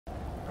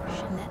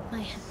Let my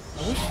hand.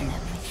 I wish you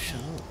would shut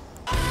up.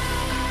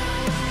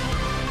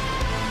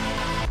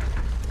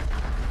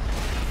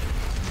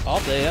 All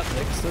day up,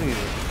 they can still use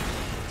it.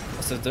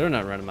 I said they're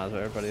not randomized,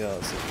 but everybody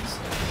else is.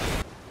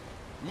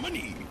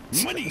 Money!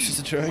 It's just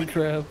a giant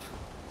crab.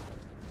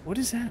 What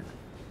is that?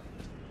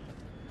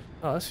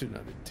 Oh, that should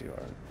not be too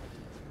hard.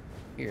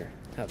 Here,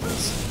 have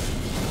this.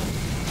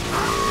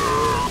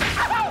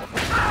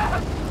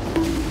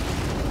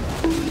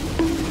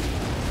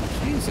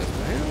 Jesus,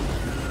 man.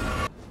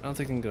 I don't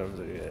think I can go over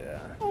there. Yeah.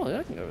 Oh, yeah,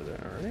 I can go over there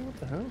already. What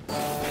the hell?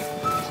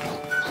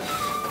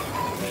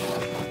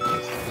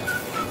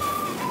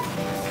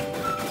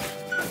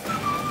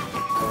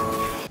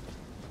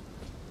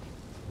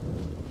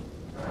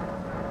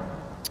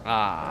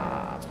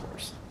 Ah, of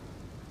course.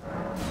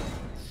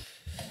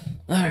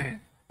 Alright.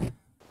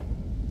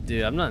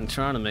 Dude, I'm not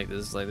trying to make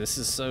this, like, this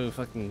is so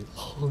fucking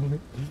long.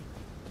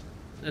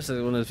 It's like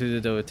one of those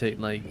videos that would take,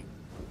 like,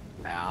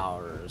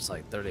 hours,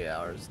 like 30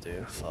 hours to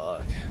do.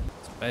 Fuck.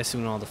 Especially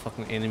when all the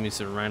fucking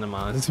enemies are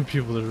randomized and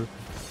people that are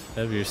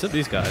heavier. Except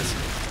these guys.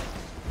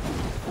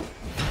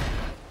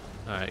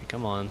 Alright,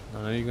 come on.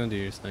 I know you're gonna do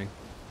your thing.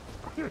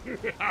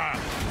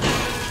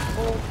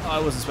 Oh, I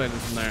wasn't expecting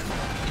from there.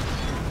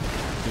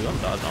 Dude, I'm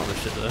dodging all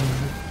this shit though.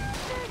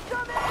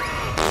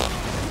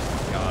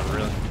 God,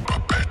 really?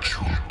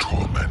 Perpetual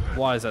torment.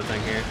 Why is that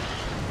thing here?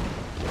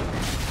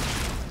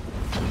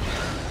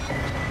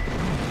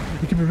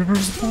 You can remember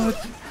his blood.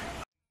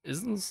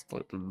 Isn't this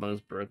like the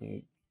most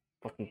broken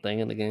fucking thing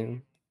in the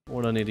game?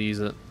 What do I need to use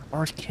it?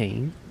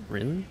 Arcane?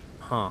 Really?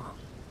 Huh.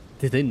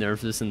 Did they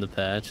nerf this in the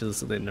patch? It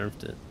looks like they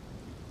nerfed it.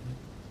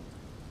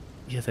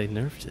 Yeah, they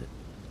nerfed it.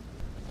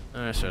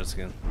 Alright, try this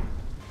again.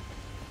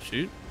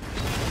 Shoot.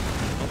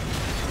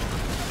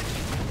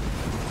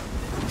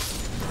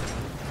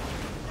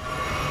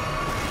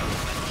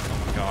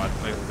 Oh god,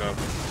 make him go.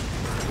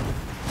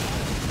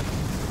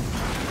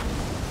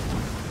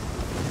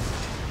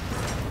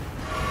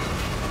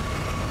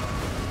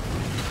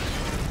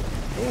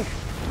 Oh.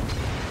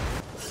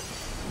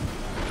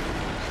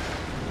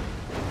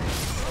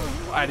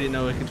 I didn't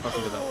know I could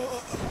fucking do that.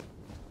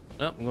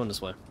 Oh, I'm going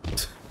this way.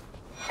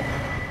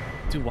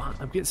 Dude, why?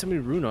 I'm getting so many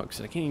rune arcs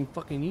and I can't even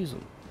fucking use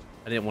them.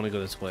 I didn't want to go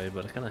this way,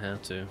 but I kind of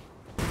have to.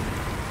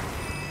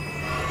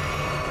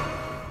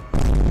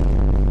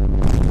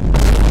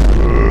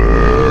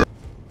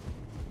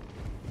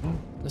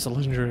 That's a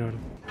legendary item.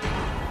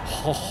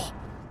 Oh,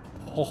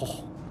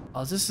 oh,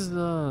 oh! This is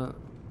the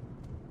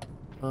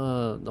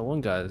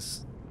one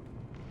guy's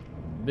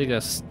big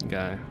ass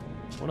guy.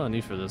 What do I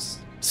need for this?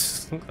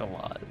 A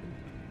lot.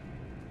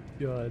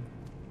 God.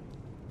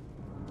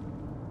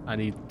 I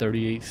need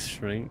 38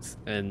 strength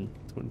and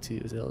 20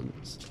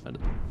 intelligence.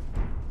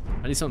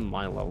 I need something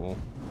my level.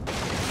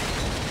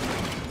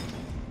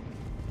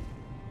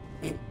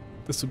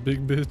 That's a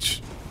big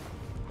bitch.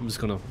 I'm just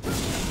gonna.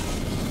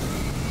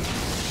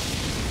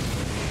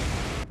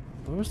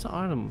 Where's the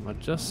item I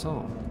just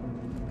saw?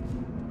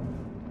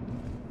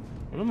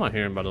 What am I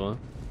hearing, by the way?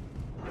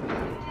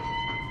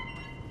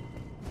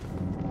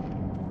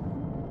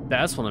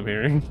 That's what I'm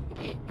hearing.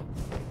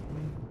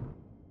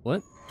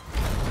 What?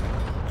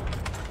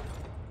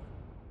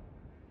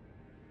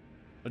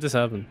 What just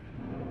happened?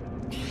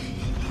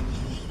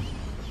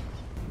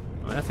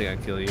 I think I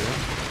kill you.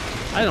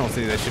 I don't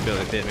think they should be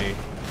able to hit me.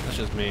 That's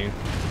just me.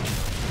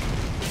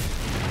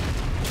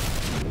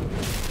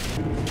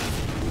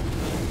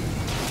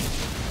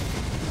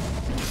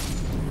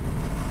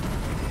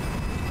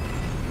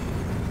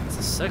 It's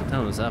the second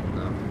time this happened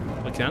now.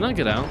 Wait, can I not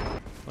get out?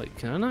 Wait,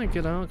 can I not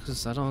get out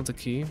because I don't have the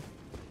key?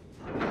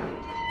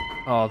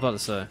 Oh, I was about to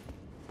say.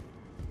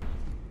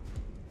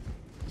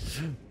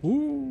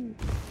 Ooh.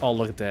 Oh,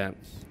 look at that.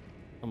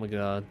 Oh my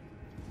god.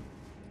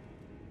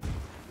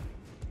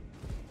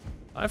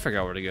 I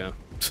forgot where to go.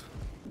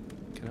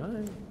 Can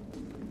I?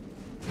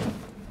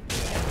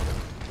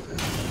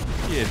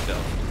 Get the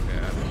fuck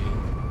out of here.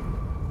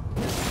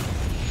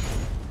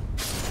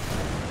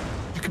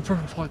 You can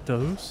probably fight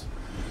those?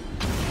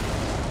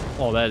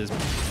 Oh, that is...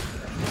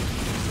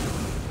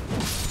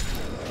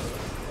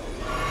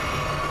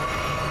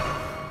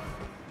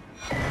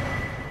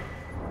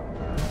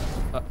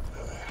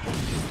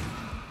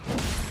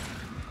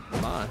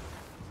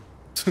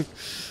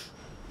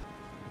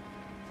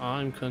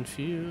 I'm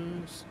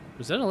confused.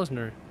 Was that a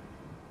legendary?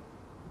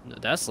 No,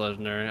 that's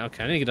legendary.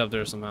 Okay, I need to get up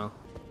there somehow.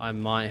 I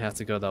might have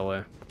to go that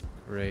way.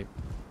 Great.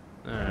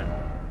 Alright.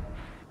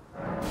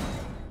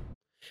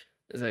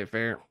 This ain't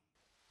fair.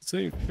 This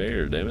ain't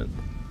fair, damn it.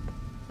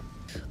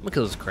 I'm gonna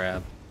kill this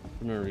crab.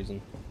 For no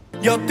reason.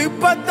 Yo estoy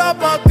pata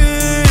pa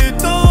ti,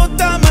 tú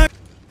también.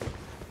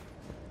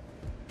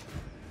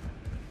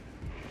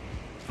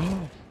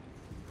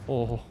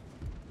 Oh.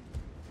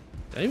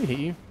 Did I even hit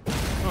you?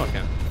 Oh,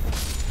 okay.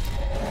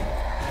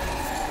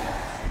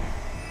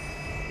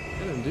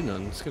 I didn't do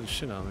nothing. Let's get the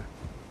shit out of me.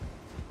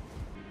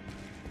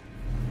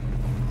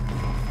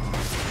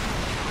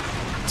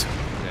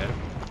 Yeah.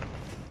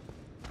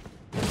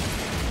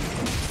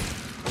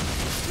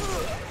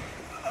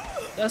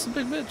 That's a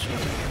big bitch.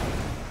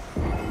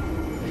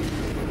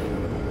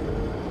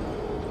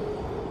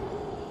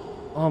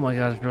 Oh my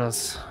gosh,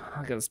 Russ.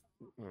 I gotta.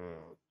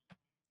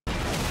 Come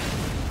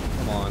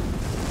on.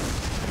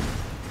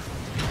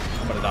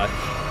 I'm gonna die.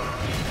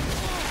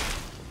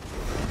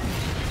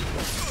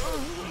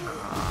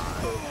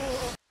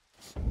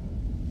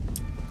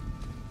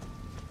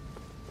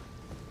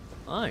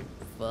 I'm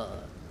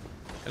fucked.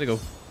 Gotta go.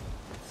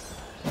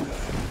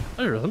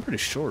 I'm pretty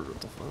short. What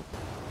the fuck?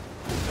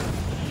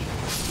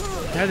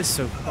 That is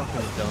so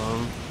fucking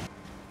dumb.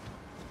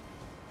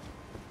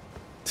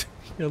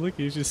 Yeah, look,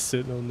 he's just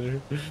sitting on there.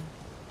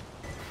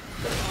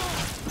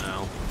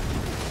 Ow.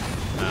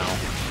 Ow.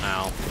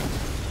 Ow.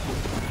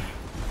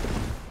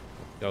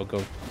 Go,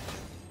 go.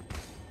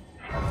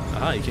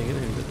 Aha, you can't get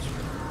any bitch.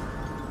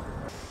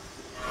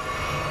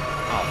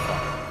 Oh,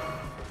 fuck.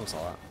 What's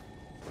all that?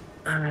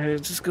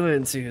 Alright, just go ahead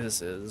and see who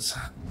this is.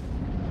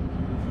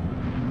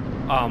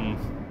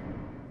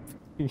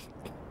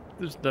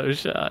 There's no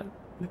shot.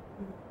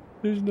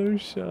 There's no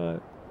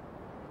shot.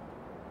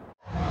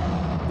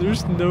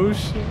 There's no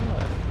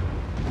shot.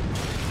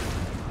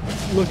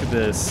 Look at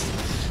this.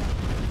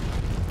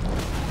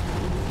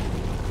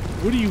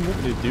 What do you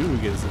want me to do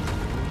against this?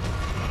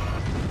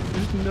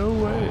 There's no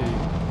way.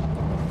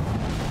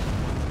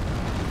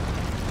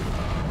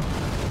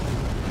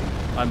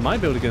 I might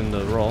be able to get in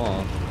the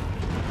raw.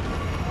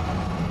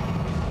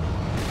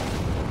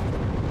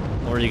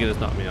 Or you can just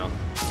knock me out.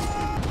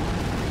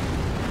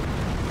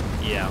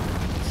 Yeah.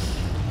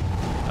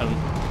 I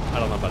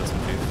don't know about this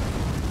one too.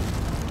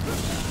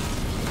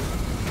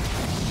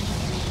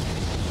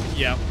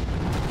 Yeah.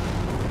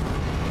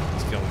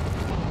 Let's go.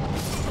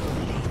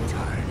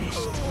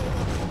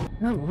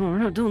 No, we're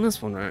not doing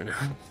this one right now.